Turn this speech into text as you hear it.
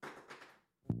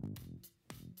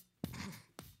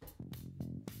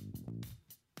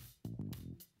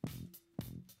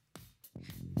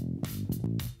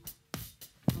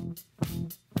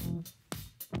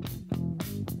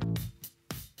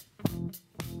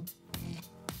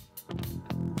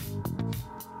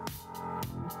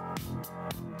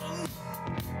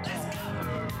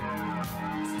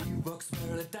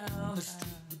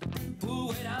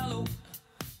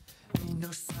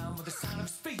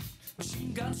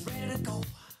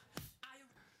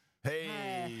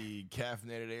Hey,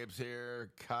 Caffeinated Apes here.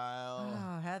 Kyle.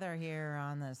 Oh, Heather here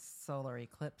on this solar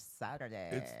eclipse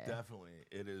Saturday.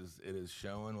 It is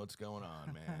showing what's going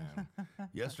on, man.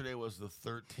 Yesterday was the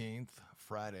 13th,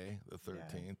 Friday the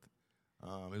 13th.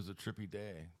 It was a trippy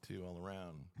day, too, all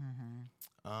around.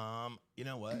 Mm-hmm. You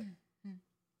know what?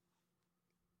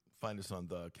 Find us on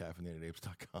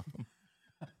thecaffeinatedapes.com.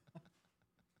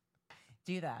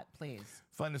 Do that, please.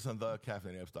 Find us on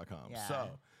thecaffeinatedapes.com. Yeah. So,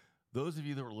 those of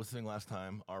you that were listening last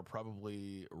time are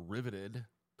probably riveted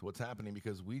to what's happening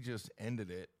because we just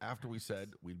ended it after we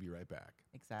said we'd be right back.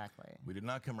 Exactly. We did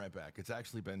not come right back. It's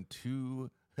actually been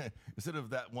instead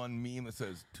of that one meme that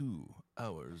says 2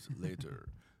 hours later,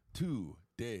 2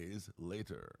 days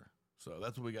later. So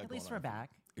that's what we got going on. At least we're back.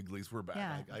 At least we're back.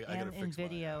 Yeah. I got to and fix in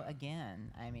video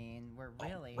again. I mean, we're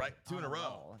really right. 2 in a row.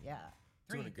 roll. Yeah.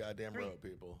 2 in a goddamn row,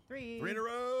 people. 3. 3 in a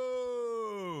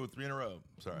row. 3 in a row.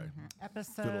 Sorry. Mm-hmm.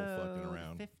 Episode fucking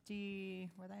around.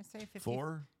 50. What did I say? 50,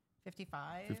 4?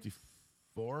 55.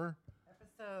 54?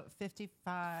 Episode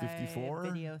 55. 54?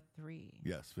 Video 3.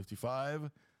 Yes,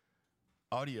 55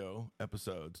 audio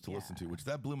episodes to listen to, which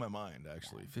that blew my mind,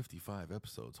 actually. 55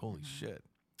 episodes. Holy shit.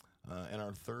 And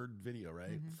our third video,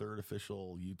 right? Third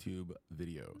official YouTube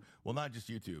video. Well, not just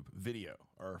YouTube, video.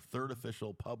 Our third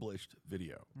official published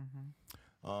video.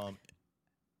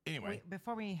 Anyway. Wait,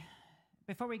 before we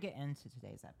get into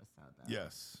today's episode, though.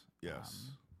 Yes.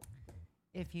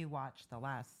 If you watched the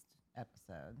last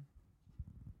episode,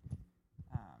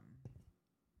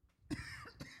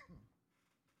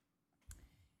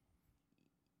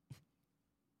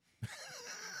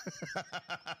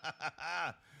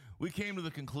 we came to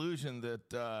the conclusion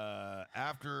that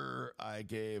after I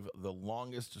gave the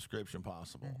longest description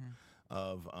possible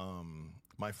of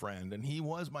my friend, and he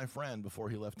was my friend before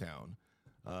he left town.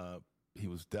 He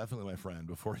was definitely my friend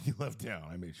before he left town.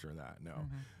 I made sure of that. No,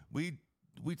 we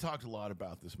talked a lot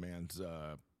about this man's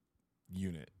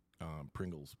unit,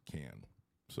 Pringles can.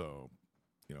 So,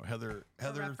 you know, Heather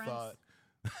thought.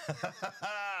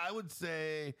 I would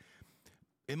say,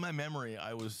 in my memory,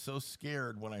 I was so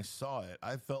scared when I saw it.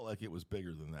 I felt like it was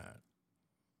bigger than that.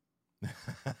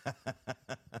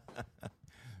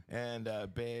 And,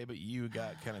 babe, you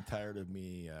got kind of tired of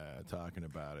me talking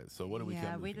about it. So what do we come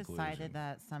to the conclusion? Decided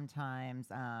that sometimes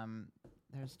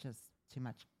there's just too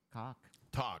much cock.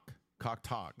 Cock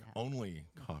talk. Yeah. Only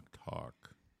cock talk.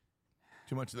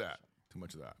 Too much of that.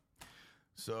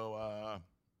 So,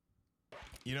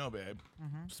 you know, babe,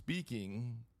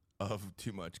 speaking of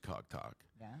too much cock talk,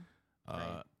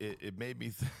 it made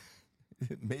me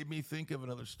it made me think of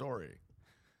another story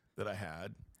that I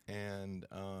had. And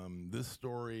this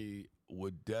story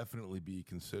would definitely be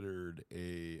considered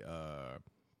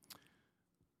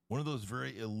one of those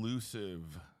very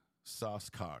elusive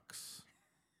Sascocks.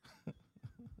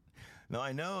 Now,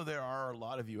 I know there are a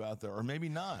lot of you out there, or maybe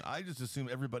not. I just assume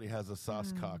everybody has a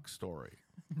Sascock story.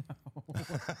 No.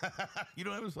 You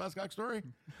don't have a Sascock story?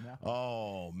 No.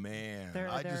 Oh, man.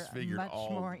 I just figured much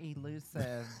more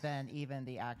elusive than even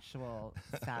the actual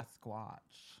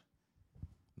Sasquatch.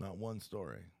 Not one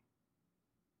story.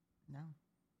 No.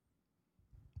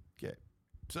 Okay.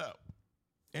 So,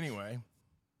 anyway.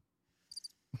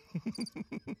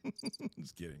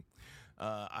 Just kidding.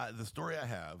 The story I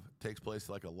have takes place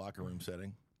like a locker room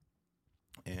setting.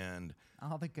 And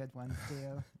all the good ones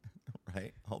do.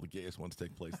 Right? All the gayest ones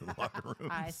take place in the locker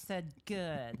rooms. I said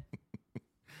good.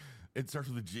 It starts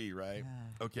with a G, right?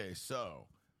 Okay, so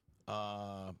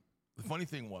the funny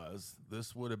thing was,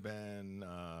 this would have been,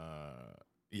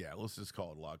 let's just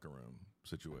call it locker room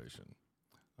situation.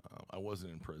 I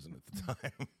wasn't in prison at the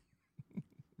time.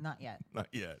 Not yet. Not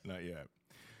yet.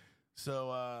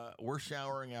 So we're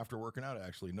showering after working out,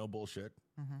 actually. No bullshit.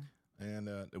 And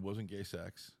it wasn't gay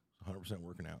sex. 100%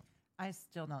 working out. I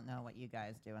still don't know what you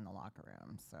guys do in the locker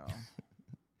room, so.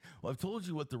 Well, I've told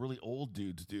you what the really old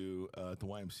dudes do at the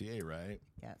YMCA, right?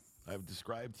 Yes. I've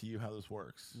described to you how this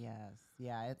works. Yes.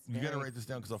 Yeah, it's You got to write this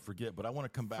down because I'll forget, but I want to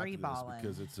come back to this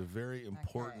because it's a very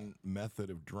important method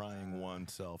of drying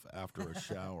oneself after a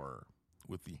shower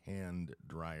with the hand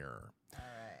dryer.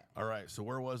 All right, so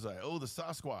where was I? Oh, the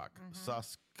Sasquatch.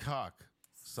 Sascock.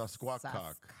 Sasquatch.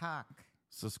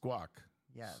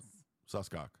 Yes.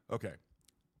 Sascock. Okay.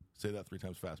 Say that 3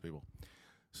 times fast, people.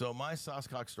 So my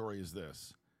Sascock story is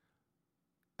this.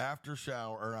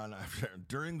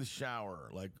 During the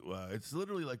shower, like it's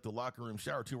literally like the locker room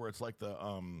shower too, where it's like the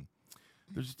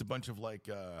there's just a bunch of like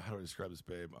how do I describe this,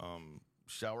 babe?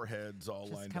 Shower heads all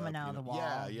just lined coming up. out of the wall.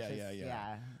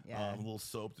 Yeah. Little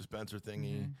soap dispenser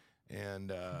thingy,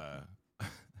 and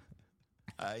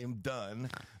I am done.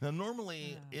 Now,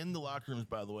 normally in the locker rooms,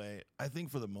 by the way, I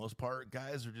think for the most part,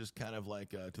 guys are just kind of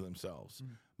like to themselves.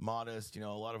 Modest, a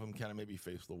lot of them kind of maybe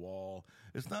face the wall.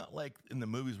 It's not like in the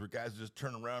movies where guys just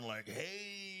turn around like,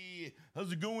 hey,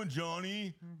 how's it going,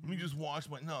 Johnny? Let me just wash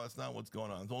my... No, that's not what's going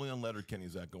on. It's only on Letterkenny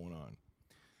is that going on.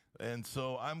 And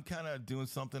so I'm kind of doing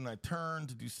something. I turned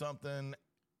to do something,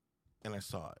 and I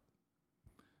saw it.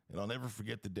 And I'll never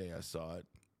forget the day I saw it.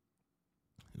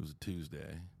 It was a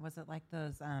Tuesday. Was it like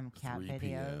those cat 3 videos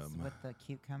p.m. with the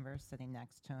cucumber sitting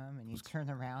next to him, and you turn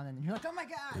around and you're like, oh my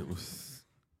God. It was...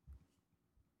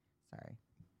 Sorry.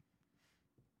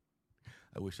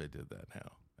 I wish I did that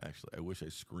now. Actually, I wish I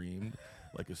screamed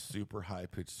like a super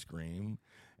high-pitched scream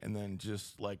and then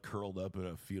just like curled up in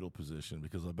a fetal position,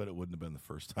 because I bet it wouldn't have been the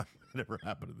first time it ever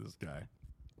happened to this guy.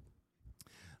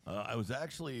 I was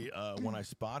actually, when I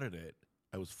spotted it,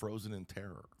 I was frozen in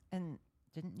terror. And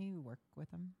didn't you work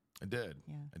with him? I did.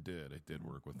 Yeah. I did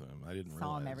work with him. I didn't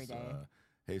Saw realize. him every day.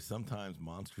 Hey, sometimes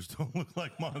monsters don't look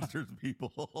like monsters,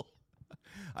 people.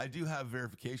 I do have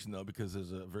verification, though, because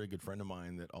there's a very good friend of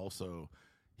mine that also,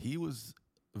 he was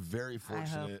very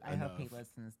fortunate I enough. hope he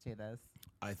listens to this.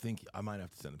 I think I might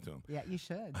have to send it to him. Yeah, you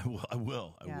should. I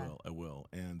will.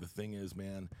 And the thing is,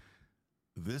 man,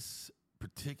 this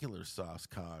particular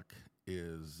Sascock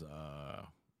is,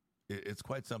 it's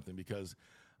quite something, because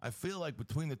I feel like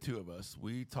between the two of us,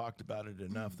 we talked about it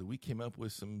enough that we came up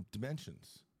with some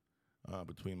dimensions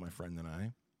between my friend and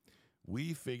I.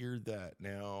 We figured that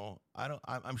now,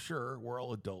 I'm sure we're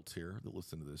all adults here that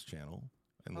listen to this channel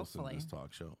and listen to this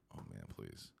talk show. Oh, man,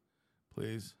 please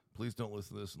don't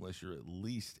listen to this unless you're at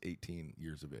least 18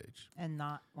 years of age. And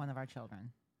not one of our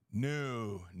children.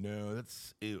 No,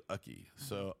 that's ucky.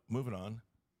 So moving on.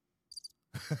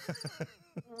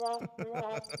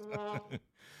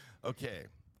 Okay,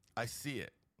 I see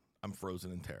it. I'm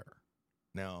frozen in terror.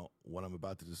 Now, what I'm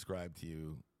about to describe to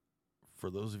you, for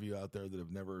those of you out there that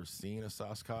have never seen a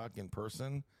Sascock in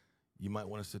person, you might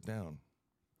want to sit down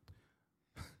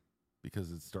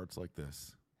because it starts like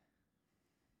this.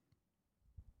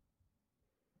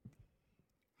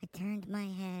 I turned my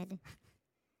head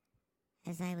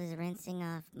as I was rinsing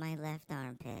off my left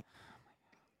armpit.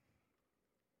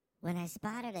 When I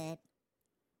spotted it,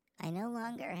 I no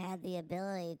longer had the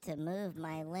ability to move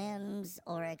my limbs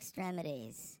or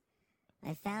extremities.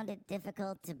 I found it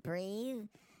difficult to breathe,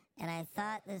 and I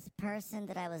thought this person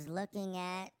that I was looking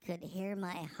at could hear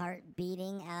my heart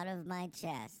beating out of my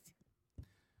chest.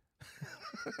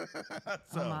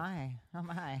 So, oh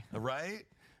my. Right?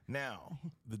 Now,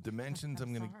 the dimensions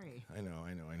I'm going to... Sorry. I know.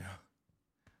 I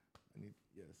need...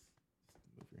 Yes. Just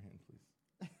move your hand, please.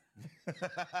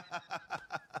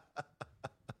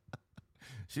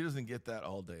 She doesn't get that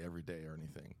all day, every day or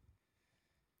anything.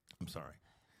 I'm sorry.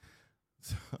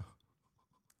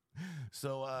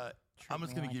 So I'm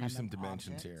just going to give you some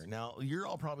dimensions here. Now, you're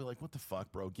all probably like, what the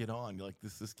fuck, bro? Get on. You're like,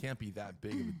 this can't be that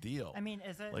big of a deal. I mean,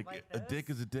 is it like a this? dick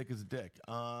is a dick is a dick.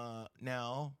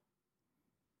 Now,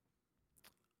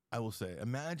 I will say,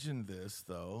 imagine this,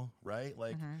 though, right?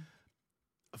 Like,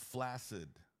 flaccid.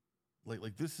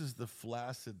 Like this is the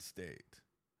flaccid state.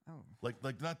 Oh.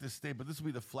 Like not this state, but this would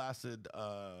be the flaccid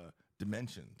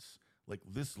dimensions. Like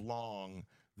this long,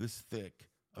 this thick,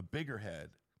 a bigger head,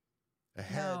 a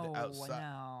head outside.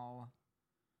 No.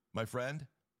 My friend.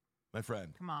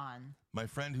 Come on. My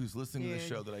friend who's listening to this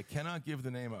show that I cannot give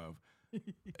the name of,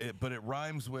 but it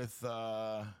rhymes with.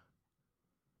 I'm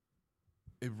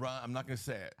not going to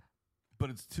say it, but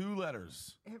it's 2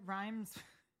 letters. It rhymes.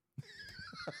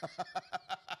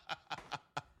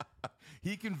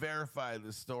 He can verify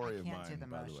the story of mine,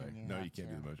 by the way. No, you can't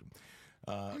do the motion.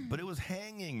 But it was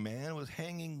hanging, man. It was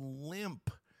hanging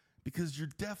limp, because you're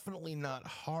definitely not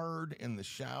hard in the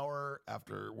shower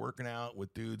after working out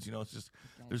with dudes. It's just,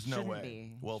 there's no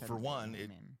way. Well, for one,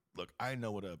 look, I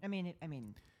know what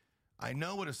I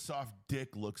know what a soft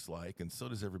dick looks like, and so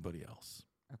does everybody else.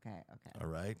 Okay. All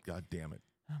right? God damn it.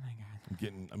 Oh my God.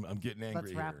 I'm getting angry.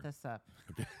 Let's wrap this up.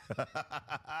 Okay.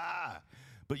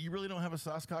 But you really don't have a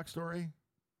Sascock story?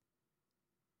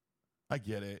 I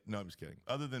get it. No, I'm just kidding.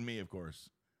 Other than me, of course.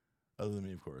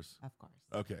 Of course.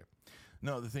 Okay.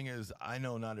 No, the thing is, I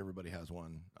know not everybody has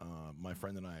one. My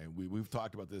friend and I, we've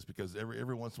talked about this, because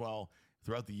every once in a while,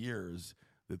 throughout the years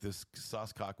that this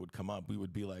Sascock would come up, we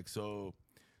would be like, so,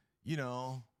 we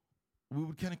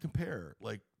would kind of compare.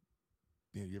 Like,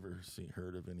 you ever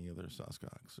heard of any other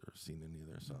Sascocks or seen any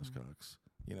other Sascocks,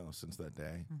 since that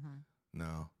day?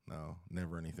 No,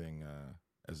 never anything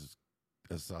as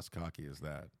Sascocky as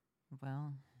that.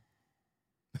 Well,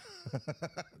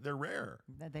 they're rare.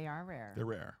 They are rare. They're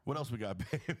rare. What else we got,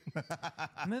 babe?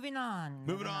 Moving on.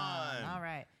 Moving on. All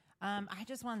right. I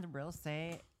just wanted to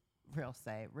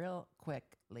real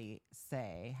quickly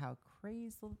say how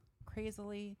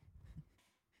crazily,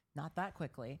 not that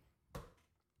quickly,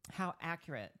 how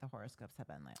accurate the horoscopes have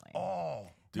been lately. Oh,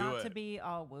 Not to be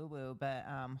all woo woo, but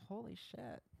holy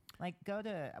shit! Like go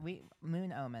to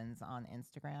Moon Omens on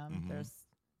Instagram.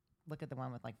 Look at the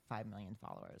one with like 5 million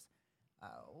followers.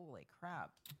 Holy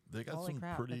crap! They got Holy some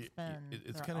crap, pretty.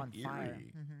 It's they're kind of on fire.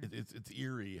 eerie. It's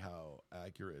eerie how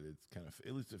accurate it's kind of.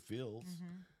 At least it feels.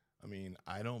 I mean,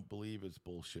 I don't believe it's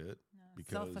bullshit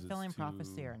because Self-fulfilling it's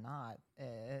prophecy or not,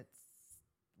 it's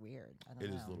weird. I don't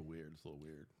know. It is a little weird. It's a little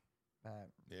weird. But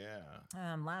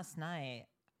yeah. Last night,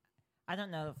 I don't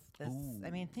know if this.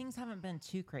 I mean, things haven't been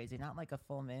too crazy. Not like a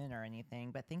full moon or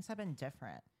anything, but things have been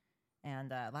different. And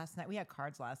last night we had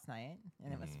cards last night,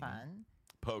 and it was fun.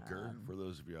 Poker for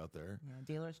those of you out there. Yeah,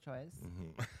 dealer's choice.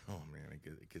 Oh man,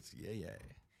 it gets yay.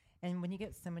 And when you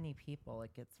get so many people,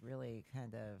 it gets really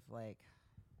kind of like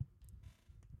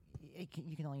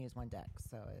you can only use one deck.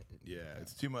 So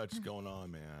it's too much going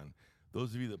on, man.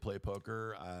 Those of you that play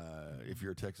poker, if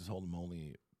you're a Texas Hold'em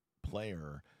only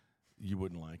player, you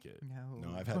wouldn't like it.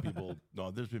 No, I've had people.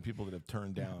 No, there's been people that have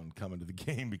turned down coming to the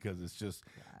game because it's just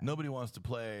nobody wants to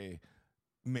play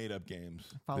made up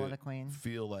games. Follow the queen.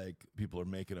 Feel like people are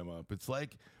making them up. It's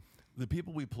like the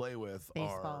people we play with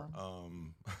baseball. are.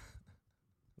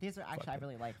 These are actually I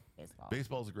really like baseball.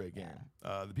 Baseball's a great game.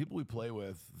 The people we play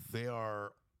with, they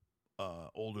are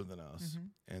older than us,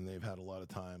 and they've had a lot of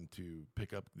time to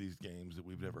pick up these games that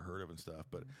we've never heard of and stuff.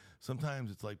 But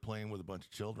sometimes it's like playing with a bunch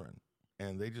of children,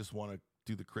 and they just want to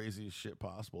do the craziest shit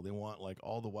possible. They want like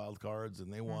all the wild cards,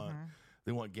 and they want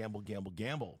gamble.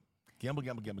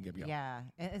 Yeah,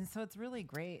 and so it's really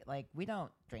great. Like we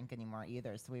don't drink anymore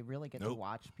either, so we really get to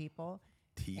watch people.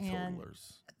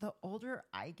 Teetotalers. And the older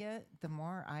I get, the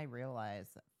more I realize,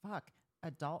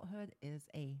 adulthood is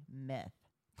a myth.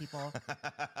 People,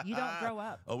 you don't grow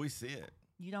up. Oh, we see it.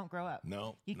 You don't grow up.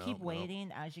 No, you keep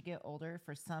waiting as you get older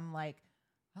for some like,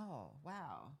 oh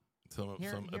wow, some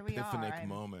here epiphanic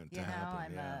moment to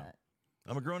happen.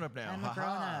 I'm a grown up now. I'm a grown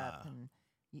up, and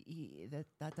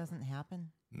that doesn't happen.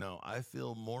 No, I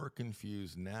feel more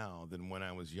confused now than when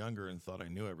I was younger and thought I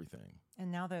knew everything.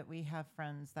 And now that we have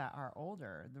friends that are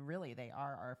older, they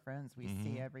are our friends we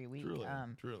see every week.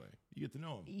 Truly. You get to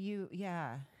know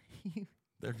them.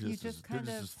 They're just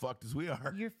as fucked as we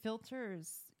are. Your filters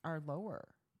are lower.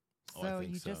 So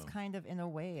you just kind of, in a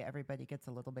way, everybody gets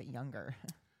a little bit younger.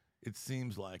 It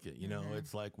seems like it. You know,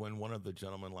 it's like when one of the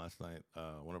gentlemen last night,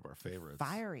 one of our favorites.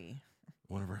 Fiery.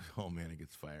 Oh man, it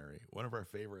gets fiery. One of our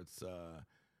favorites,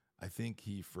 I think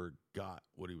he forgot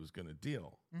what he was going to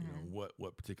deal. You know,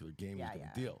 what particular game he was going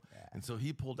to deal. Yeah. And so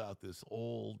he pulled out this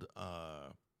old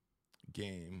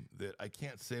game that I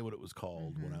can't say what it was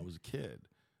called when I was a kid.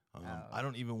 I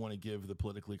don't even want to give the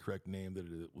politically correct name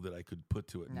that I could put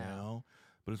to it now.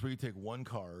 But it's where you take one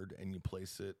card and you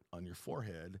place it on your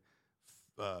forehead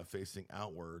facing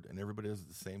outward, and everybody does it at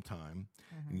the same time.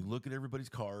 And you look at everybody's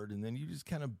card, and then you just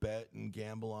kind of bet and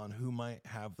gamble on who might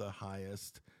have the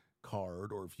highest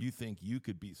card, or if you think you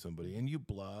could beat somebody, and you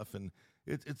bluff. And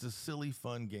it's a silly,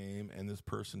 fun game, and this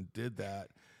person did that.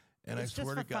 And I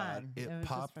swear to God, it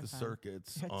popped the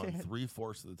circuits on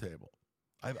 3/4 of the table.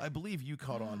 I believe you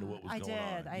caught on to what was going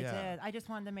on. I did. I just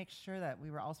wanted to make sure that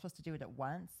we were all supposed to do it at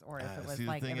once, or if it was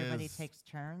like everybody takes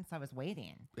turns. I was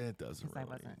waiting. It doesn't really. I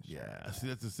wasn't sure. Yeah. See,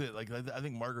 that's just it. Like I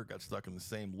think Margaret got stuck in the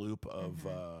same loop of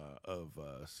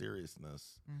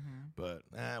seriousness. But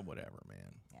whatever,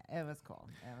 man. Yeah, it was cool.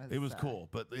 It was cool.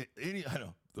 But I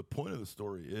know the point of the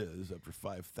story is, after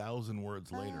 5,000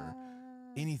 words later,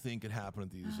 anything could happen at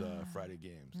these Friday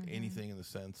games. Anything in the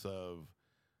sense of,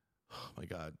 oh my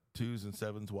God, 2s and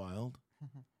 7s wild,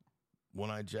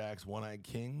 1-eyed jacks, 1-eyed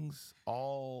kings,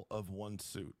 all of one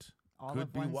suit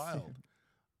could be wild.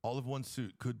 All of one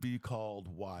suit could be called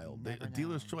wild. A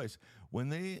dealer's choice.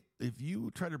 If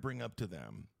you try to bring up to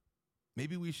them,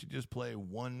 maybe we should just play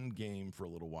one game for a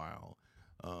little while.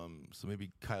 So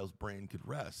maybe Kyle's brain could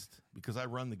rest, because I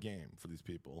run the game for these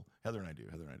people. Heather and I do.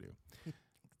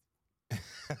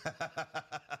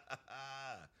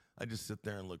 I just sit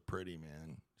there and look pretty,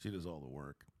 man. She does all the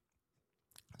work.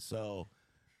 So,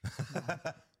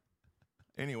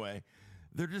 anyway,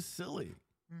 they're just silly.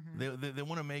 They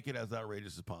want to make it as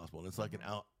outrageous as possible, and it's like an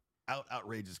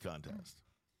outrageous contest.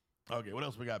 Okay, what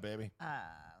else we got, baby?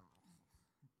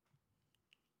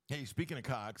 Hey, speaking of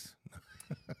cocks,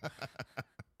 I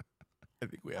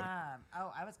think we have.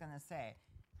 I was gonna say.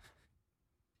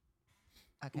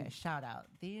 Okay, shout out.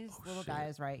 These little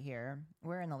guys right here,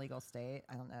 we're in a legal state.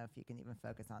 I don't know if you can even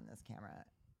focus on this camera.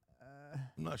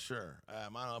 I'm not sure. I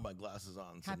don't have my glasses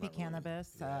on. So I'm Happy not really-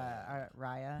 Cannabis, Yeah.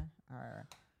 Raya, our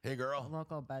Hey, girl.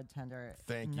 local bud tender.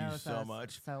 Thank you knows so us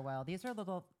much. so well. These are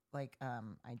little like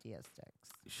idea sticks.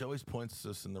 She always points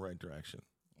us in the right direction.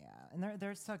 Yeah, and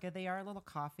they're so good. They are a little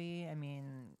coffee. I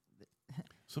mean,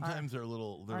 Sometimes they're a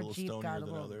little our stonier Jeep got a than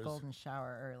little others. golden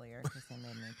shower earlier because they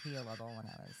made me pee a little when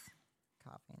I was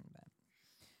coughing. But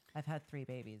I've had 3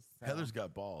 babies. So. Heather's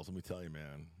got balls. Let me tell you,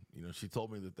 man. You know, she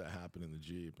told me that happened in the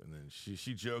Jeep, and then she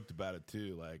joked about it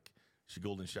too. Like she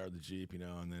golden showered the Jeep, you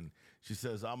know, and then she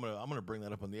says, "I'm gonna bring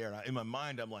that up on the air." And in my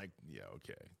mind, I'm like, "Yeah,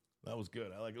 okay, that was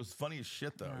good." It was funny as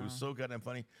shit though. It was so goddamn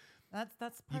funny. That's You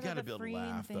part gotta of be the able to freeing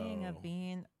laugh, thing though. of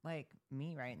being like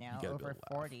me right now, gotta be over able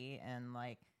to laugh. 40, and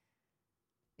like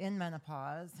in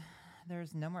menopause.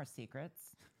 There's no more secrets.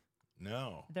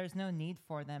 No, There's no need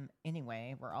for them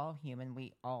anyway. We're all human.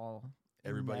 We all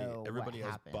everybody know everybody what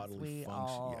has happens. bodily We function.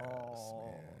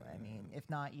 all, Yes, I mean, man. if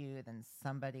not you, then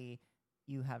somebody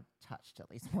you have touched at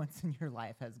least once in your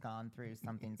life has gone through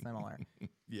something similar.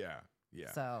 Yeah.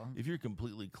 So If you're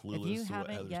completely if clueless you to what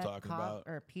haven't Heather's yet talking coughed about,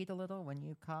 or peed a little when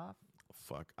you cough,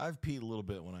 fuck. I've peed a little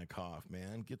bit when I cough,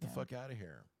 man. Get the Yeah. fuck out of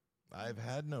here. I've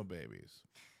had no babies.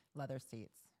 leather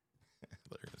seats.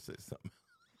 They're gonna say something.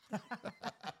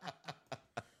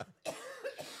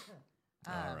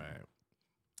 All right.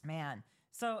 Man.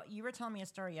 So you were telling me a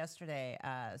story yesterday.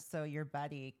 So your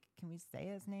buddy, can we say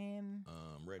his name?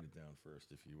 Write it down first,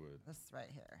 if you would. This right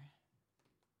here.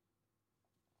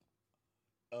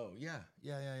 Oh yeah.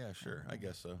 Sure, I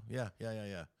guess so. Yeah.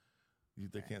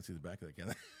 They can't see the back of that, can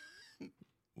they?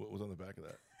 What was on the back of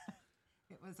that?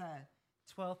 It was a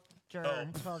 12th juror.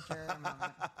 Oh. 12th juror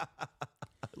moment.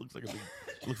 It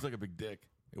looks like a big dick.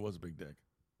 It was a big dick.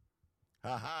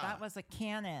 Ha ha. That was a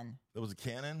cannon. That was a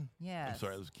cannon? Yes. I'm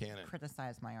sorry, that was a cannon.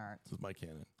 Criticize my art. This is my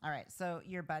cannon. All right. So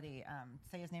your buddy,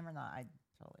 say his name or not? I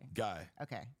totally. Guy.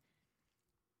 Okay.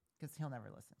 Because he'll never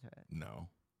listen to it. No.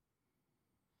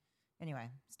 Anyway,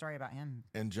 story about him.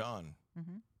 And John.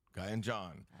 Mm-hmm. Guy and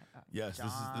John. Yes, this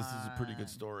is a pretty good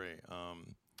story.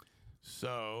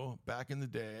 So back in the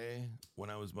day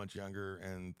when I was much younger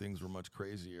and things were much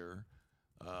crazier,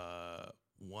 a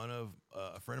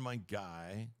friend of mine,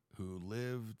 Guy, who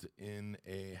lived in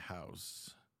a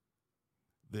house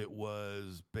that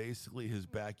was basically his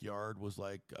backyard was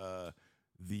like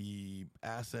the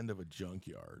ass end of a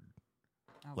junkyard.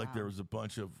 Oh, Like wow. there was a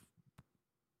bunch of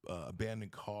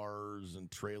abandoned cars and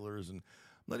trailers, and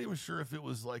I'm not even sure if it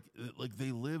was like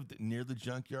they lived near the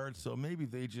junkyard, so maybe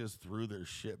they just threw their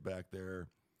shit back there.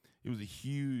 It was a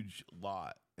huge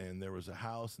lot, and there was a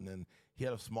house, and then he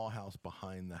had a small house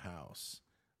behind the house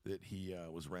that he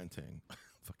was renting,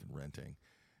 fucking renting.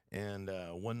 And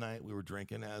one night we were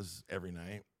drinking, as every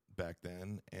night back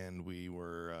then, and we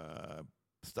were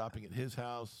stopping at his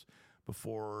house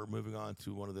before moving on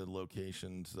to one of the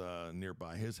locations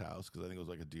nearby his house, because I think it was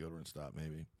like a deodorant stop,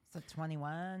 maybe. So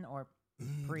 21 or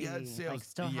pre, Yeah, I'd say I like was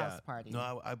still yeah. house party?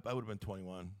 No, I would have been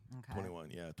 21. Okay. 21,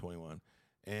 yeah, 21.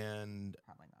 And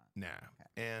Probably not. nah.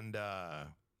 Okay. And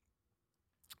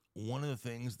one of the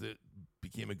things that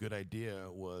became a good idea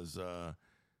was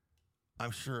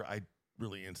I'm sure I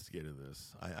really instigated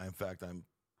this. In fact, I'm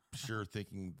sure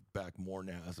thinking back more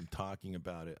now as I'm talking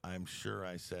about it, I'm sure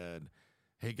I said,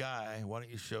 "Hey, Guy, why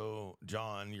don't you show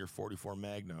John your 44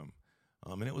 Magnum?"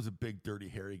 And it was a big, dirty,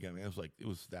 hairy gun. It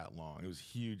was that long. It was a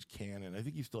huge cannon. I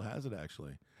think he still has it,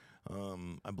 actually.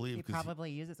 I believe He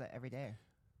probably uses it every day.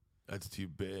 that's too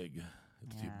big.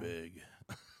 It's Yeah. too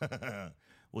big.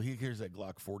 Well, he carries that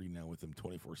Glock 40 now with him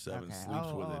 24/7. Okay.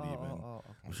 Sleeps with it even. Okay.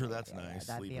 I'm sure Yeah, that's yeah, yeah. nice.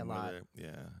 That'd be Sleeping a lot. with it.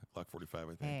 Yeah, Glock 45,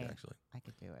 I think, Hey, actually. I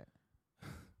could do it.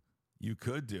 You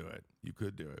could do it. You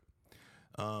could do it.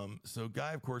 So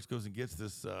Guy, of course, goes and gets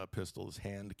this pistol, this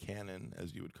hand cannon,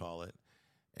 as you would call it.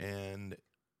 And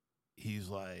he's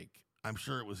like, I'm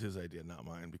sure it was his idea, not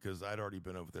mine, because I'd already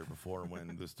been over there before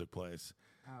when this took place,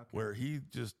 Okay. where he,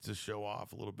 just to show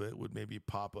off a little bit, would maybe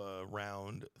pop a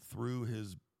round through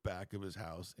his back of his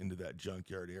house into that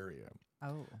junkyard area.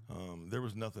 Oh. There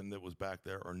was nothing that was back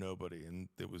there or nobody. And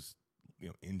there was,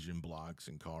 engine blocks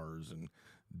and cars and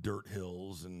dirt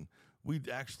hills, and we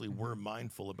actually were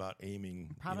mindful about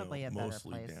aiming Probably a better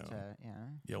mostly place down. to, yeah.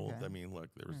 Yeah, well, okay. I mean, look,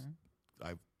 there's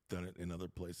I've done it in other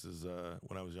places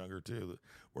when I was younger too. That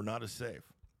were not as safe.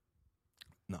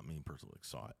 Not me personally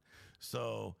saw it.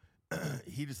 So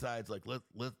he decides like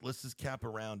let's just cap a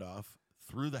round off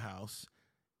through the house,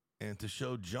 and to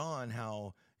show John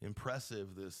how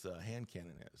impressive this hand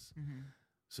cannon is. Mhm.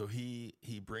 So he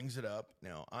brings it up.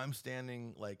 Now I'm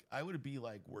standing like I would be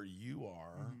like where you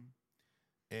are, Mhm.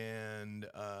 and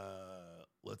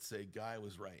let's say Guy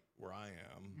was right where I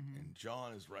am, and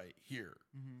John is right here.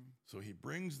 So he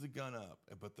brings the gun up,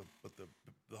 but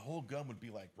the whole gun would be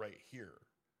like right here,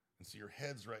 and so your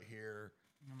head's right here.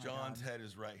 Oh John's God. head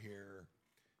is right here.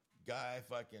 Guy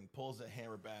fucking pulls that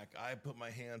hammer back. I put my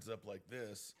hands up like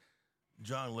this.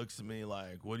 John looks at me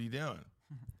like, "What are you doing?"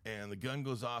 And the gun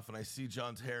goes off, and I see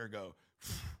John's hair go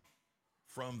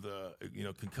from the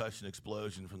concussion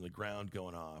explosion from the ground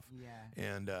going off. Yeah.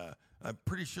 And I'm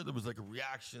pretty sure there was like a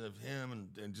reaction of him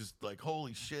and just like,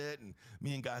 holy shit. And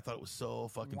me and Guy thought it was so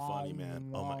fucking funny,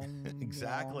 man. Oh my,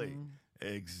 exactly.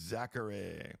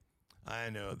 I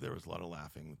know there was a lot of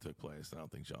laughing that took place. And I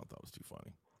don't think John thought it was too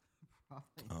funny.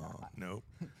 Probably not. Nope.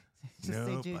 Just Nope,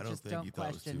 say, dude, I don't just think don't he thought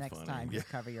it was question too next funny. time. Yeah.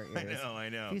 Just cover your ears. I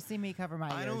know. If you see me cover my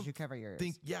I ears, don't you cover yours.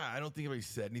 I don't think anybody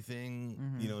said anything,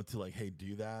 to like, hey,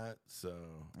 do that. So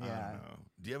I Yeah. don't know.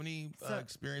 Do you have any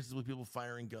experiences with people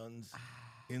firing guns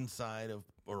inside of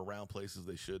or around places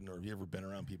they shouldn't? Or have you ever been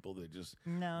around people that just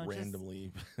No,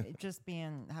 randomly? just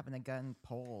having a gun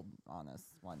pulled on us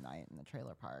one night in the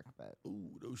trailer park, but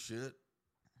Ooh, no shit.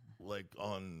 Like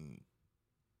on.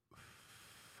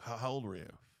 How old were you?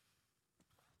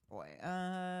 boy,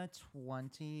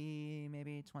 20,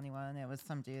 maybe 21. It was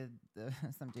some dude,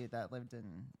 that lived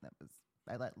in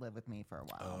I let live with me for a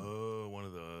while. Oh, one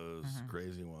of those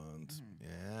crazy ones.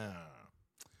 Yeah.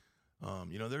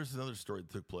 There's another story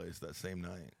that took place that same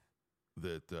night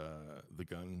that the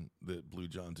gun that blew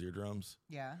John's eardrums.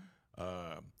 Yeah.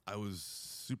 I was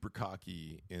super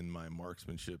cocky in my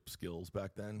marksmanship skills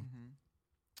back then.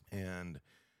 And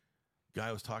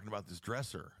Guy was talking about this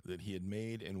dresser that he had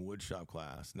made in woodshop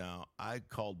class. Now, I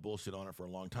called bullshit on it for a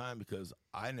long time because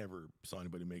I never saw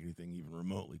anybody make anything even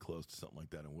remotely close to something like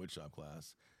that in woodshop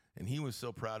class. And he was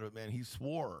so proud of it, man. He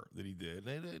swore that he did.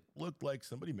 And it looked like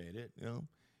somebody made it,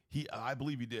 I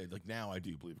believe he did. Like now I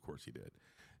do believe, of course, he did.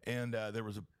 And there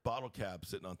was a bottle cap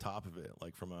sitting on top of it,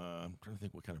 like from I'm trying to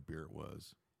think what kind of beer it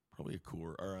was. Probably a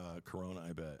Corona,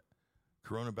 I bet.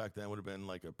 Corona back then would have been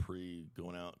like a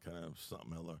going out kind of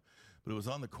something. But it was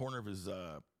on the corner of his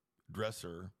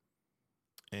dresser.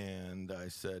 And I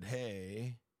said,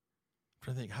 hey, I'm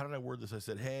trying to think, how did I word this? I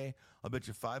said, hey, I'll bet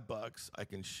you $5 I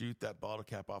can shoot that bottle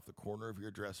cap off the corner of your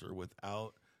dresser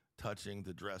without touching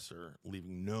the dresser,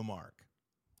 leaving no mark.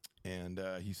 And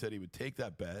he said he would take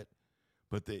that bet,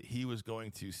 but that he was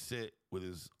going to sit with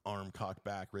his arm cocked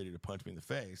back, ready to punch me in the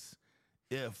face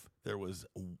if there was,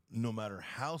 no matter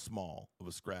how small of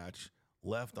a scratch,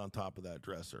 left on top of that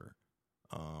dresser.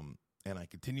 And I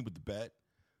continued with the bet,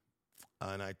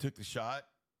 and I took the shot,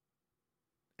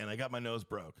 and I got my nose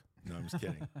broke. No, I'm just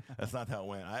kidding. That's not how it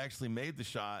went. I actually made the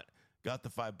shot, got the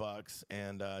 $5,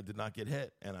 and did not get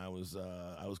hit. And I was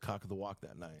cock of the walk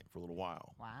that night for a little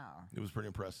while. Wow. It was pretty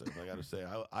impressive. I got to say,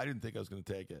 I didn't think I was going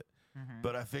to take it,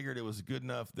 but I figured it was good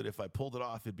enough that if I pulled it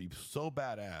off, it'd be so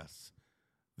badass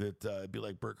that it'd be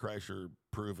like Bert Kreischer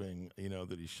proving,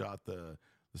 that he shot the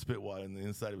spit wad in the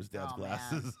inside of his dad's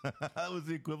glasses. That was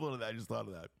the equivalent of that. I just thought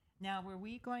of that. Now, were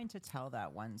we going to tell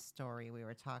that one story we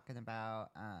were talking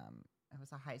about? It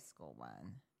was a high school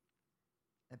one.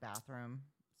 The bathroom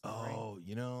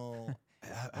story. Oh,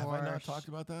 have I not talked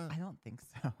about that? I don't think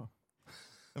so.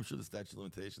 I'm sure the statute of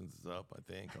limitations is up, I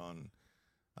think, on,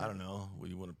 I don't know. What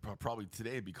you want to probably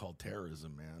today it'd be called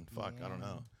terrorism, man. Fuck, I don't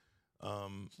know.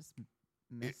 Just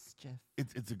mischief.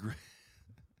 It's a great.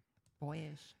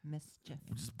 Boyish mischief.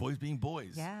 Just boys being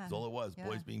boys. Yeah. That's all it was. Yeah.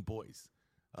 Boys being boys.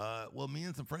 Well, me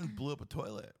and some friends blew up a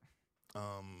toilet.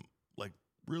 Like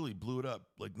really blew it up.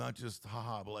 Like not just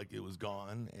haha, but like it was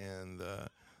gone. And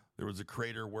there was a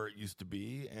crater where it used to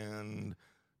be, and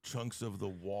chunks of the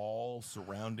wall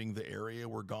surrounding the area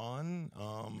were gone.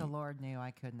 The Lord knew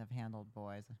I couldn't have handled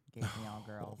boys. Gave me all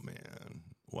girls. Oh man.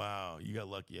 Wow. You got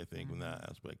lucky, I think, in that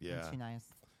aspect. Yeah. Too nice.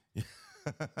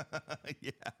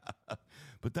 Yeah,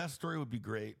 but that story would be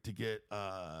great to get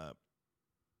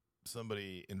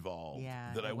somebody involved.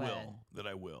 Yeah, that I it will. would. That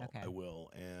I will. Okay. I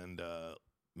will. And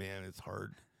man, it's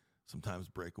hard sometimes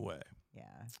to break away. Yeah.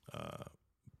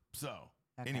 So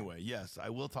Okay. anyway, yes, I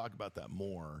will talk about that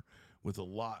more with a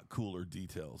lot cooler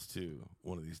details too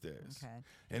one of these days. Okay.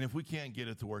 And if we can't get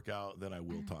it to work out, then I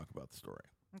will talk about the story.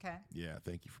 Okay. Yeah,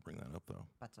 thank you for bringing that up though.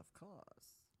 But of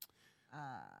course.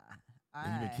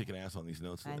 And you've been kicking ass on these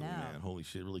notes I lately, know. man. Holy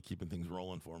shit, really keeping things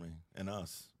rolling for me and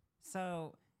us.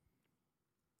 So,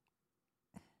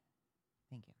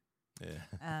 thank you.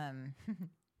 Yeah.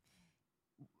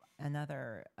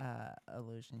 Another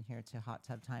allusion here to Hot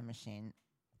Tub Time Machine.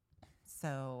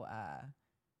 So,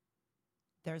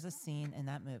 there's a scene in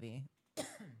that movie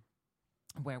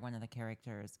where one of the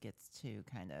characters gets to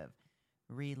kind of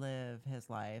relive his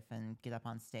life and get up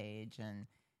on stage, and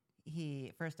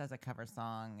he first does a cover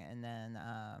song and then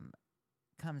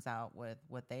comes out with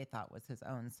what they thought was his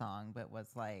own song, but was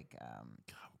like,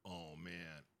 oh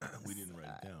man, we didn't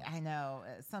write it down. I know,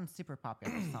 some super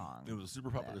popular song. It was a super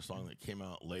popular song that came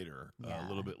out later, a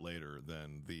little bit later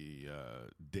than the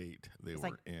date they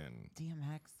were in.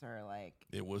 DMX or like.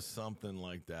 It was something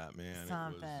like that, man.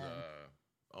 Something. It was,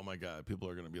 oh my God, people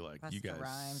are going to be like, Busta you guys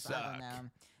Rhymes, suck. I don't know.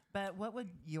 But what would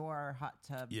your hot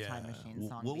tub time machine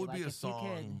song what be? would like be a if you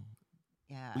song? could,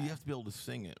 yeah. Well, you have to be able to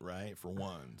sing it, right? For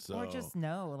one. So or just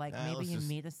know, like maybe you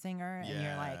meet a singer and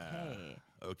you're like, hey.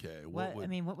 Okay. What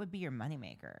would be your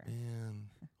moneymaker? Man,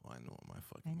 well, I know what my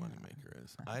fucking moneymaker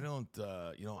is. I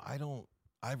don't,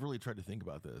 I've really tried to think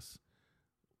about this.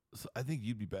 So I think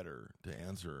you'd be better to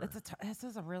answer. It's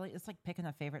like picking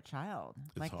a favorite child.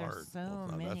 It's like hard. There's so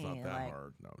many that's not that like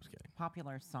hard. No, I'm just kidding.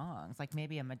 popular songs. Like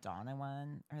maybe a Madonna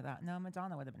one or that. No,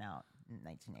 Madonna would have been out in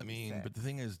 1986. I mean, but the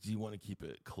thing is, do you want to keep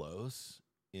it close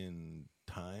in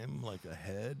time, like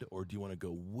ahead, or do you want to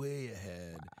go way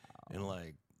ahead and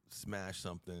like smash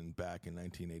something back in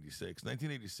 1986?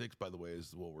 1986, by the way,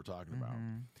 is what we're talking about.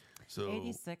 So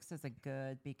 86 is a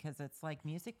good because it's like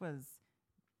music was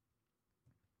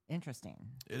interesting.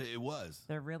 It was.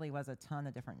 There really was a ton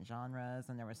of different genres,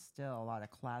 and there was still a lot of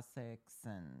classics.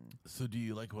 And so, do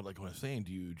you like what I'm saying?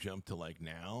 Do you jump to like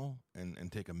now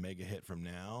and take a mega hit from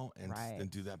now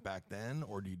and do that back then,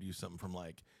 or do you do something from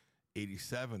like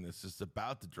 87 that's just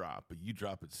about to drop, but you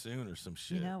drop it soon or some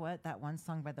shit? You know what? That one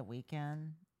song by The Weeknd,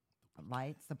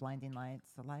 "Lights," the blinding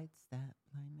lights, the lights that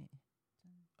blind me.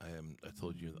 I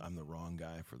told you I'm the wrong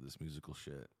guy for this musical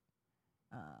shit.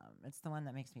 It's the one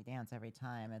that makes me dance every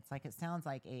time. It's like, it sounds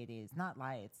like 80s, not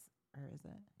Lights, or is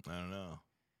it? I don't know.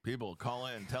 People call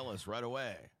in, tell us right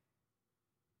away.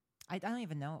 I don't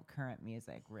even know current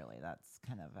music, really. That's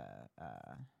kind of a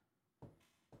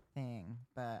thing.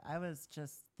 But I was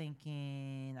just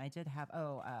thinking, I did have,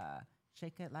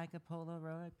 Shake It Like a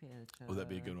Polaroid Picture. Oh, that'd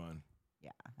be a good one.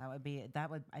 Yeah, that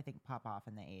would, I think, pop off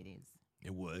in the 80s.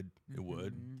 It would. It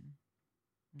would. Mm-hmm.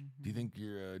 Do you think do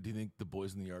you think the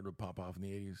Boys in the Yard would pop off in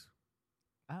the 80s?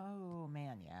 Oh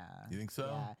man, yeah. You think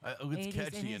so? Yeah. It's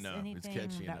catchy enough. It's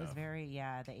catchy enough. That was very,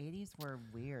 the 80s were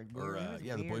weird. Or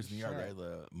the Boys in the Yard, shit.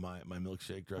 right? My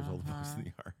milkshake drives all the boys in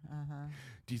the yard.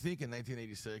 Do you think in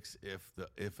 1986, if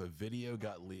a video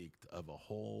got leaked of a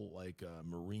whole like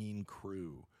Marine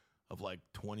crew of like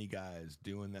 20 guys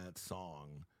doing that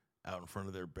song out in front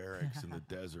of their barracks in the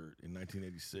desert in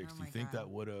 1986, do you think that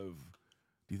would have?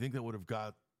 Do you think that would have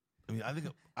got? I mean, I think.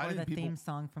 Or the theme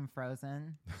song from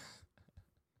Frozen.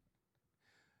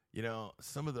 You know,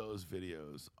 some of those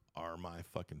videos are my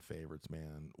fucking favorites,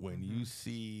 man. When you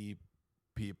see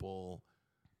people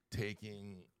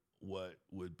taking what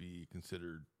would be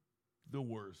considered the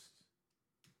worst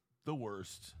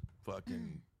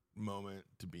fucking moment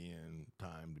to be in,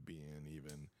 time to be in,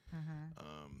 even,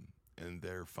 and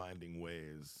they're finding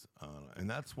ways, and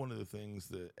that's one of the things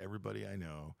that everybody I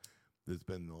know that's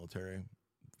been in the military,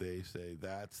 they say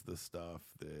that's the stuff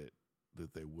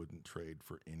that they wouldn't trade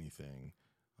for anything.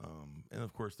 And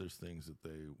of course, there's things that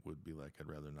they would be like, I'd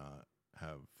rather not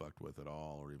have fucked with at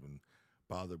all or even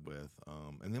bothered with.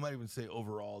 And they might even say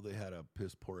overall they had a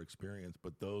piss poor experience,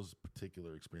 but those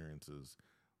particular experiences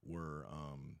were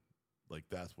like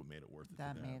that's what made it worth it.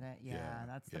 That made it,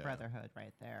 that's the brotherhood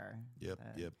right there. Yep.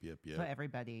 That's what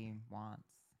everybody wants,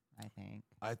 I think.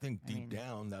 I think deep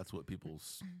down, that's what people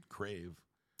crave.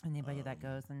 Anybody that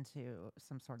goes into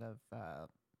some sort of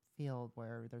field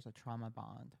where there's a trauma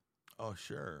bond. Oh,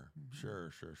 sure. So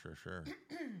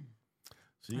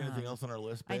you got anything else on our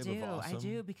list, babe? I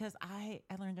do, because I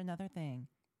learned another thing.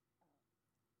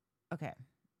 Okay.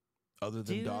 Other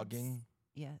than dogging?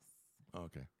 Yes.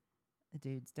 Okay. The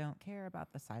dudes don't care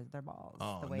about the size of their balls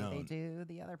the way they do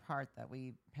the other part that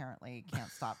we apparently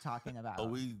can't stop talking about. Now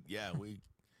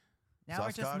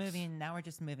we're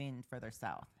just moving further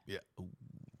south. Yeah. Ooh.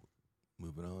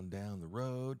 Moving on down the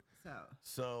road.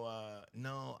 So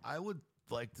no, I would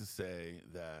like to say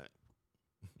that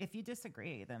if you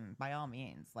disagree, then by all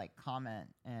means, like, comment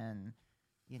and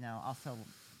also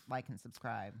like and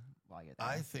subscribe while you're there.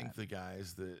 I think the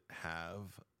guys that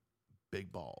have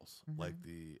big balls, like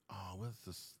what's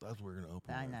this? That's what we're gonna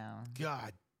open. I with. know.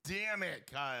 God damn it,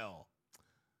 Kyle.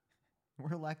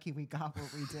 We're lucky we got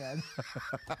what we did.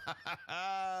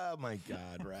 Oh my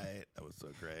God, right? That was so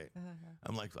great.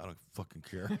 I'm like, I don't fucking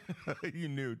care. You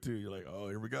knew too. You're like, oh,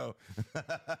 here we go.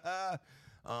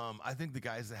 I think the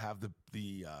guys that have the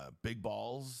big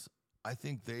balls, I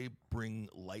think they bring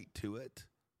light to it.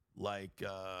 Like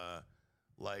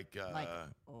Like,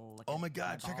 look oh at my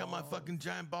God, check out my balls." fucking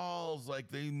giant balls. Like,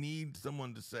 they need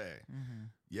someone to say. Mhm.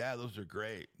 Yeah, those are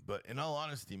great. But in all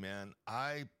honesty, man,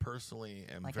 I personally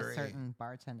am Like very. a certain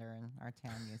bartender in our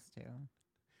town used to.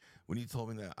 When you told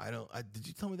me that, did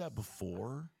you tell me that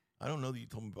before? I don't know that you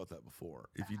told me about that before.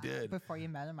 If you did. Before you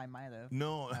met him, I might have.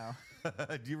 No. No.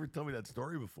 Did you ever tell me that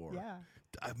story before? Yeah.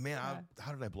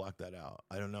 How did I block that out?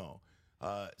 I don't know.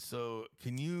 So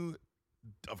can you,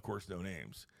 of course, no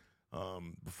names.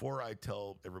 Before I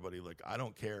tell everybody, like, I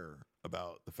don't care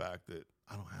about the fact that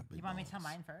I don't have big balls. You want me to tell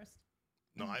mine first?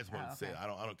 No, I just wanted to say okay. it. I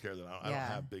don't care that I don't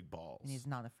have big balls. And he's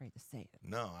not afraid to say it.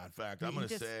 No, in fact, You- I'm you going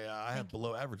to just- say I have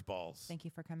below average balls. Thank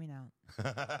you for coming out.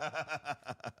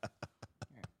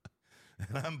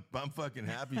 And I'm fucking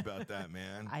happy about that,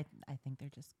 man. I think they're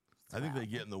just. I think they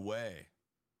swell. get in the way.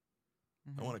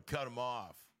 I want to cut them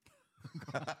off.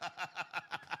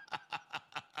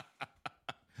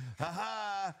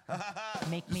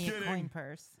 Make me Kidding. a coin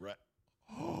purse. Right.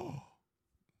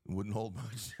 Wouldn't hold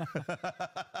much.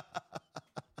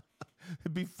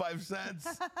 It'd be 5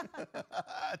 cents.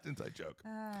 That's inside joke.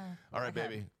 All right,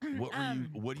 okay. baby.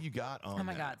 What do you got on? Oh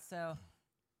my that? God! So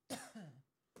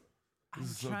I'm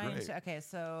is so trying great. to. Okay,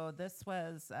 so this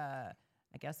was, I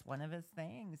guess, one of his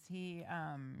things. He, his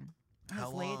How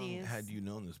long ladies. had you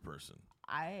known this person?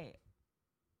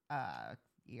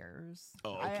 Years.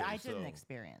 Oh, okay, I didn't so-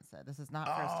 experience it. This is not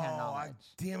firsthand knowledge.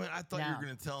 Damn it! I thought you No. were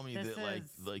going to tell me This that is-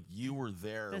 like you were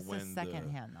there This when is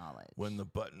secondhand knowledge. when the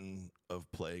button of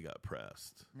play got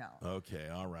pressed. No. Okay.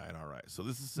 All right. So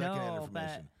this is secondhand No,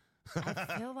 information. but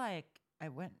I feel like I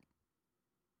did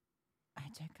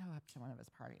go up to one of his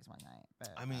parties one night,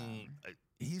 but I mean,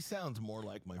 he sounds more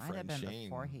like my might friend have been Shane.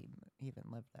 before he even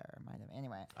lived there. Might have.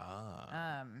 Anyway.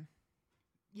 Ah.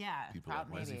 Yeah. People are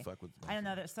like, why does he maybe. fuck with? I don't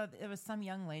know. So it was some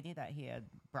young lady that he had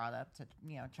brought up to,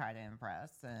 try to impress,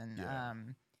 and Yeah.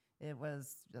 it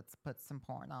was, let's put some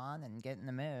porn on and get in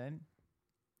the mood,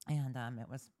 and it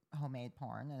was homemade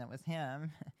porn, and it was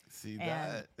him. See and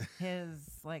that? his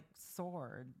like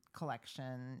sword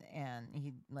collection, and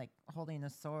he like holding a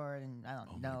sword, and I Oh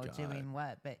don't my know God. doing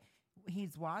what, but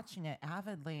he's watching it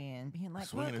avidly and being like,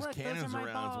 Swinging his look, those are cannons my around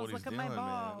is balls. what he's Look at my doing, man.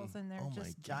 balls, and they're Oh my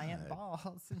just giant God.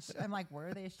 balls. And I'm like, where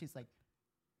are they? She's like,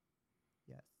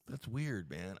 yes. That's weird,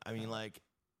 man. I mean, like,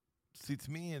 see,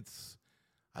 to me,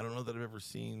 I don't know that I've ever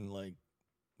seen like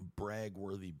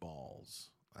brag-worthy balls.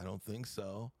 I don't think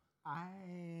so.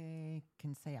 I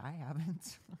can say I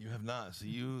haven't. You have not. So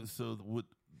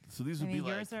these I would mean,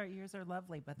 be like yours are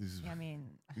lovely, but These- I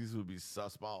mean, these would be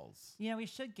sus balls. we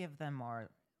should give them more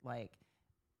like,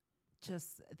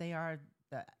 just they are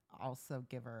the also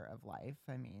giver of life.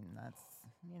 I mean, that's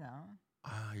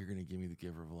Ah, you're gonna give me the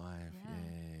giver of life. Yeah.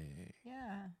 Yay.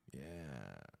 yeah.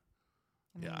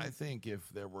 Yeah. I think if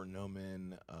there were no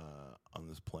men on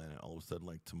this planet, all of a sudden,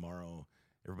 like tomorrow,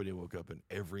 everybody woke up and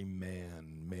every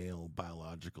man, male,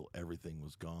 biological, everything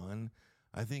was gone.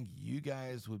 I think you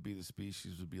guys would be the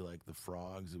species would be like the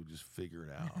frogs that would just figure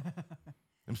it out.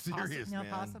 I'm serious, No,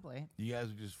 man. possibly. You guys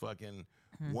would just fucking.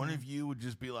 One of you would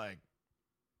just be like,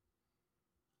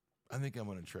 I think I'm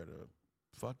gonna try to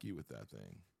fuck you with that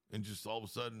thing, and just all of a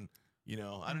sudden,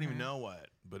 I don't even know what,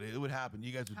 but it would happen.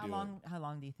 You guys would How do long? it. How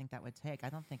long do you think that would take? I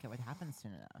don't think it would happen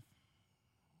soon enough.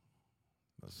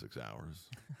 About 6 hours.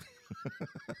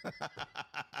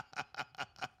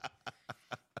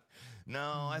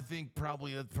 No, I think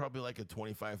that's probably like a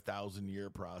 25,000 year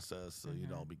process. So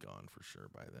you'd all be gone for sure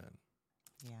by then.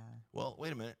 Yeah. Well,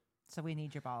 wait a minute. So we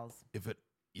need your balls.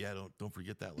 Don't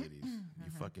forget that, ladies.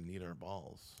 You fucking need our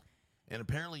balls. And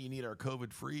apparently you need our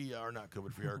COVID-free, or not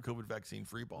COVID-free, our COVID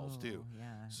vaccine-free balls too. Yeah.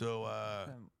 So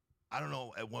I don't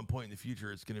know. At one point in the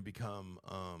future, it's going to become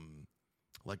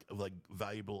like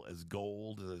valuable as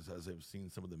gold, as I've seen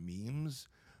some of the memes.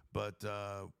 But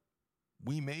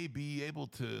we may be able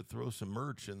to throw some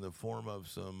merch in the form of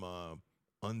some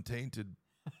untainted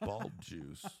ball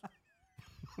juice.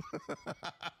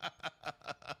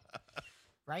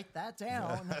 Write that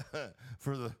down.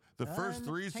 For the first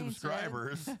 3 Untainted.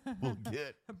 subscribers, we'll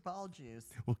get Ball juice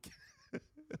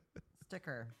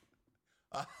sticker.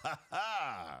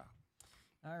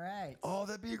 All right. Oh,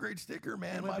 that'd be a great sticker,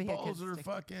 man. It would My be a good balls are sticker.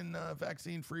 fucking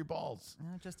vaccine-free balls.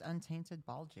 No, just untainted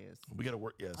ball juice. We got to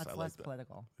work. Yes, That's I less like that.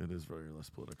 political. It is very less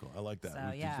political. I like that. So,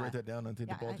 Did you yeah. write that down?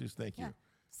 Untainted Yeah, ball juice. Thank yeah. you.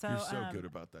 So You're so good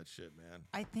about that shit, man.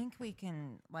 I think we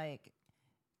can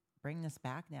bring this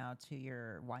back now to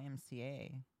your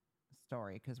YMCA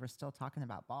story, because we're still talking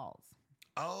about balls.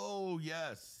 Oh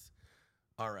yes.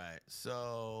 All right.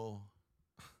 So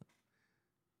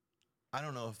I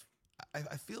don't know if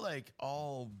I feel like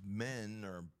all men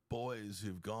are boys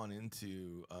who've gone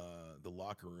into the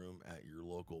locker room at your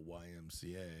local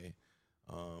YMCA,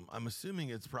 I'm assuming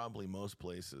it's probably most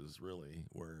places, really,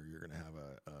 where you're going to have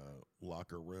a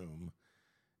locker room.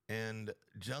 And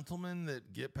gentlemen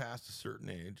that get past a certain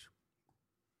age,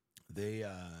 they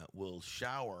will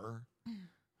shower.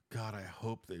 God, I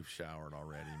hope they've showered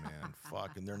already, man.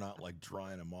 Fuck, and they're not like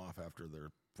drying them off after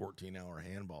their 14-hour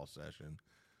handball session.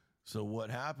 So what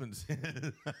happens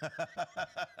is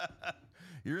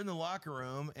you're in the locker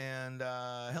room, and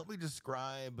help me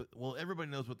describe. Well, everybody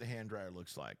knows what the hand dryer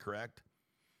looks like, correct?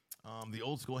 The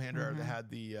old school hand dryer that had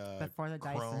the before the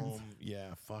chrome. Dysons.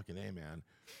 Yeah, fucking A, man.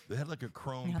 They had like a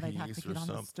chrome Yeah, they'd have piece to or get on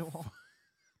the something. stool.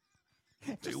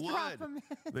 They Just drop would. 'em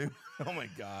in. Oh my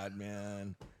God,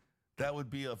 man. That would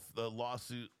be a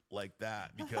lawsuit like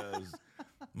that because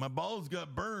my balls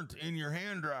got burnt in your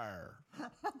hand dryer.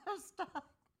 Stop.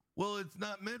 Well, it's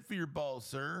not meant for your balls,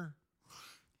 sir.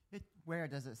 Where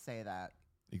does it say that?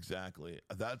 Exactly.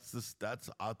 That's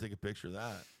I'll take a picture of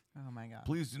that. Oh my God.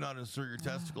 Please do not insert your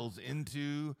testicles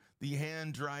into the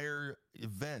hand dryer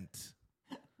event.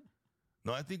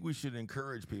 No, I think we should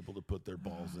encourage people to put their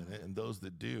balls in it, and those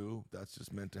that do, that's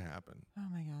just meant to happen. Oh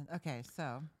my God. Okay,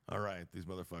 so. All right, these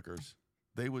motherfuckers.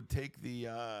 They would take the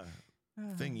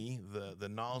thingy, the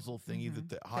nozzle thingy that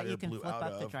the hot That air you can blew flip out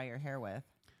up to of. dry your hair with.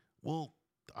 Well,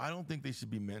 I don't think they should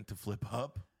be meant to flip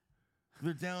up.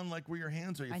 They're down like where your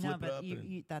hands are. You I flip know, but it up.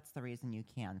 you, that's the reason you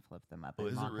can flip them up Oh,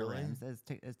 in is it locker really? rooms is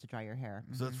to dry your hair.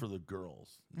 So that's for the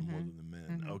girls more than the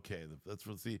men. Okay,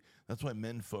 that's why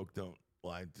men folk don't.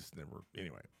 Well, I just never.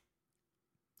 Anyway,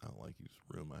 I don't like use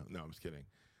room. No, I'm just kidding.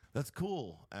 That's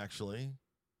cool, actually.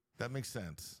 That makes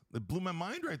sense. It blew my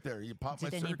mind right there. You popped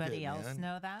Did my circuit, anybody else man.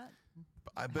 know that?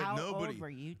 I bet How nobody. old were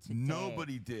you today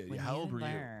Nobody did. when How you old were you?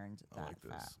 learned I that like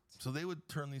this. fact? So they would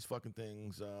turn these fucking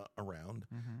things around,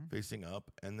 facing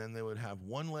up, and then they would have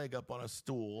one leg up on a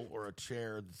stool or a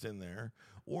chair that's in there,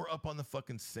 or up on the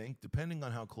fucking sink, depending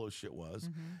on how close shit was.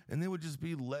 And they would just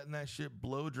be letting that shit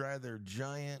blow dry their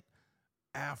giant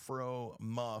afro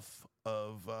muff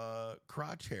of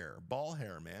crotch hair, ball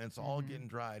hair, man. It's all getting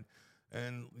dried.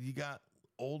 And you got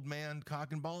old man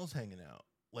cock and balls hanging out.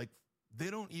 Like, they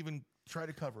don't even try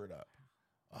to cover it up.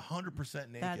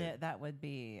 100% naked. That would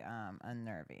be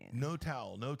unnerving. No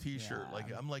towel, no t-shirt. Yeah. Like,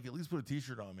 I'm like, at least put a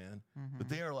t-shirt on, man. But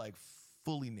they are like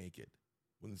fully naked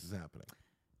when this is happening.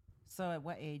 So at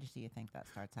what age do you think that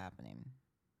starts happening?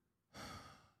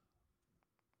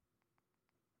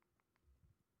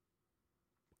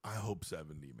 I hope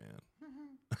 70, man.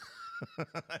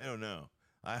 I don't know.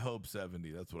 I hope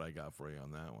 70. That's what I got for you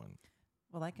on that one.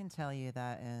 Well, I can tell you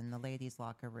that in the ladies'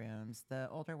 locker rooms, the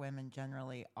older women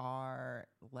generally are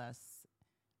less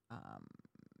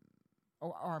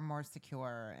or are more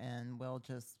secure and will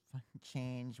just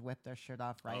change, whip their shirt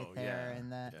off right there. Yeah,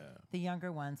 And the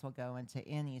younger ones will go into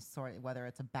any sort, whether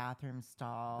it's a bathroom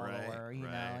stall or, you know,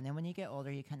 and then when you get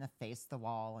older, you kind of face the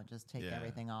wall and just take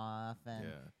everything off. And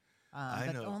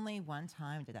but know. only one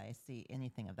time did I see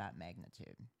anything of that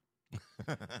magnitude.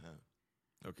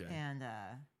 Okay. And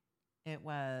it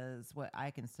was what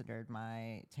I considered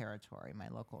my territory, my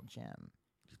local gym.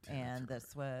 And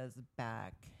this was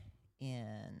back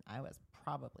in, I was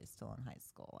probably still in high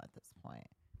school at this point.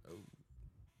 Oh.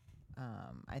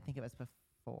 I think it was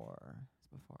before,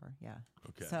 yeah.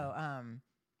 Okay. So,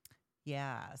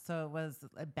 so it was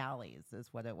Bally's is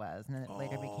what it was. And then it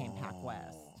later became Pac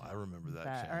West. I remember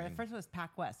that Or chain. at first it was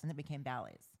Pac West and it became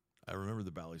Bally's. I remember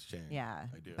the Bally's chain. Yeah.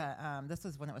 I do. But this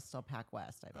was when it was still Pac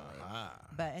West, I believe. Aha.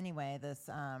 But anyway, this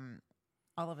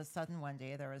all of a sudden one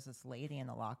day there was this lady in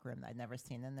the locker room that I'd never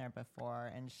seen in there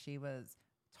before, and she was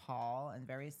tall and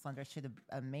very slender. She had an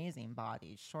amazing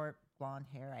body, short blonde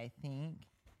hair, I think.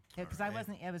 Because I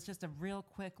wasn't. It was just a real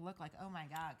quick look, like, oh my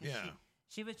God. 'Cause Yeah.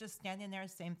 She was just standing there,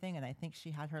 same thing, and I think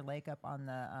she had her leg up on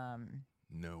the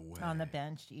No way. on the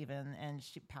bench even, and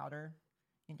she powder.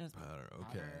 You just Powder.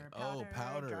 Okay.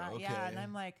 Powder. dry- Okay. Yeah, and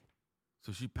I'm like,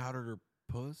 So she powdered her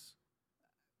puss?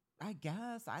 I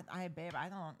guess I babe,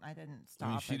 I didn't stop.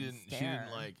 I mean, she and didn't. stare.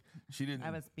 She didn't.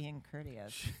 I was being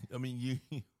courteous. I mean, you.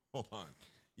 Hold on.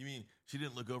 You mean she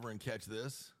didn't look over and catch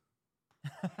this?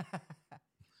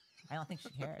 I don't think she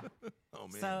cared. Oh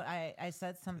man. So I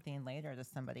said something later to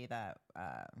somebody that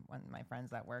one of my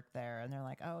friends that worked there, and they're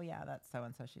like, "Oh yeah, that's so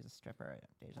and so. She's a stripper at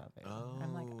Deja Vu."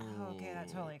 I'm like, "Oh, okay, that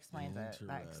totally explains it.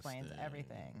 That explains Interesting.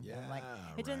 everything." Yeah, And like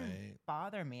it didn't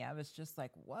bother me. I was just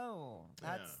like, "Whoa,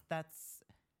 that's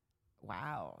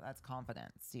wow, that's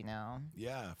confidence," you know?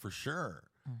 Yeah, for sure.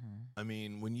 I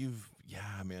mean, when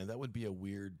man, that would be a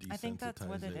weird desensitization. I think that's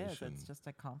what it is. It's just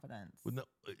a confidence.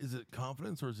 Is it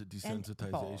confidence or is it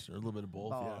desensitization or a little bit of both?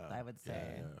 Both, Yeah, I would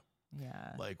say. Yeah.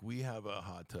 Yeah. Like we have a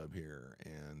hot tub here,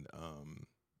 and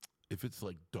if it's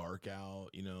like dark out,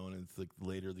 you know, and it's like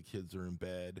later the kids are in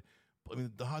bed. I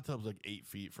mean, the hot tub's like 8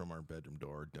 feet from our bedroom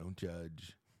door. Don't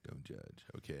judge. Don't judge.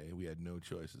 Okay, we had no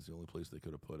choice. It's the only place they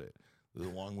could have put it,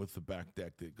 along with the back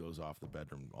deck that goes off the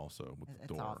bedroom, also with the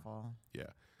door. It's awful. Yeah.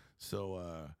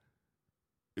 So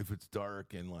if it's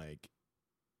dark and like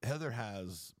Heather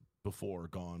has before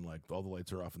gone, like all the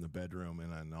lights are off in the bedroom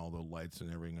and all the lights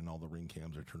and everything and all the ring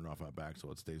cams are turned off out back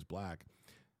so it stays black.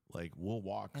 Like we'll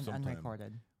walk and sometime.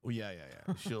 Unrecorded. Oh yeah.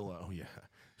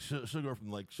 She'll she'll go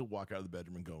from like she'll walk out of the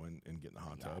bedroom and go in and get in the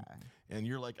hot tub. And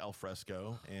you're like al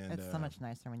fresco, and it's so much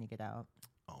nicer when you get out.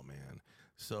 Oh man.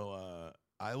 So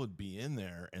I would be in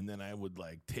there and then I would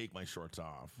like take my shorts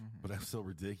off, but I'm so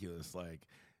ridiculous. Like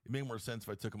it made more sense if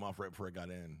I took them off right before I got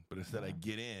in, but instead I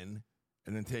get in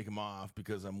and then take them off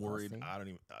because I'm worried. I don't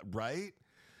even right.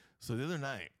 So the other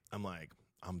night I'm like,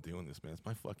 I'm doing this, man. It's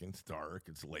my fucking. It's dark.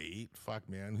 It's late. Fuck,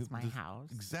 man. It's my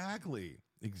house. Exactly.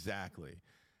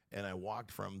 And I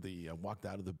walked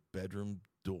out of the bedroom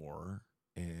door,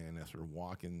 and I started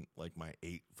walking like my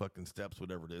 8 fucking steps,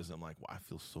 whatever it is. And I'm like, wow, I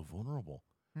feel so vulnerable.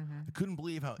 I couldn't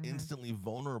believe how instantly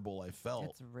vulnerable I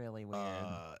felt. It's really weird.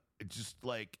 It's just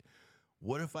like,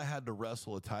 what if I had to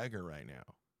wrestle a tiger right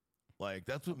now? Like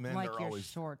that's what men like are your always.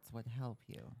 Shorts would help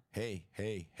you. Hey!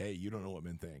 You don't know what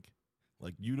men think.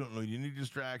 Like, you don't know. You need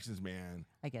distractions, man.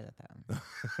 I get it, though.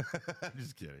 I'm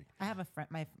just kidding. I have a friend,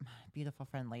 my beautiful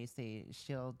friend Lacey.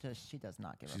 She does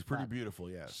not give a fuck. She's pretty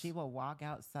beautiful, yes. She will walk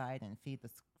outside and feed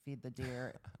the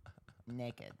deer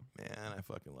naked. Man, I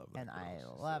fucking love that. And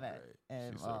girl. I love it. Great.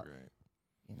 And She's so great.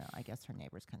 You know, I guess her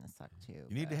neighbors kind of suck, too.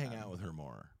 You need to hang out with her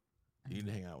more. You need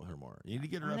to hang out with her more. You need to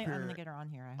get her up here. I'm going to get her on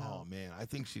here, I hope. Oh, man. I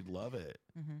think she'd love it.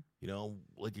 You know,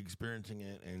 like experiencing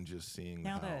it and just seeing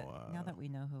now that we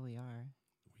know who we are.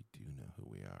 We do know who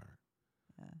we are.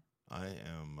 Yeah. I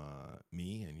am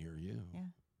me and you're you. Yeah.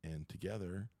 And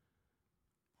together,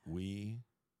 we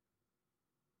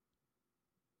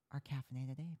are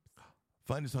caffeinated apes.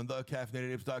 Find us on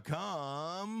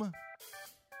thecaffeinatedapes.com.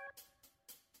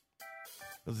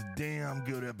 That was a damn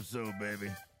good episode,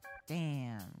 baby.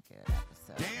 Damn good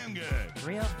episode. Damn good.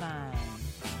 Real fun.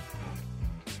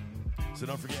 So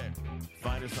don't forget,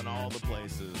 find us on all the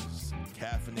places.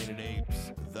 Caffeinated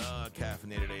Apes, The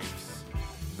Caffeinated Apes,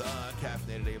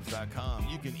 thecaffeinatedapes.com.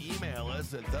 You can email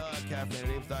us at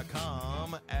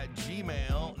thecaffeinatedapes.com at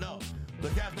Gmail. No,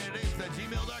 thecaffeinatedapes at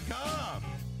gmail.com.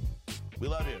 We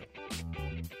love you.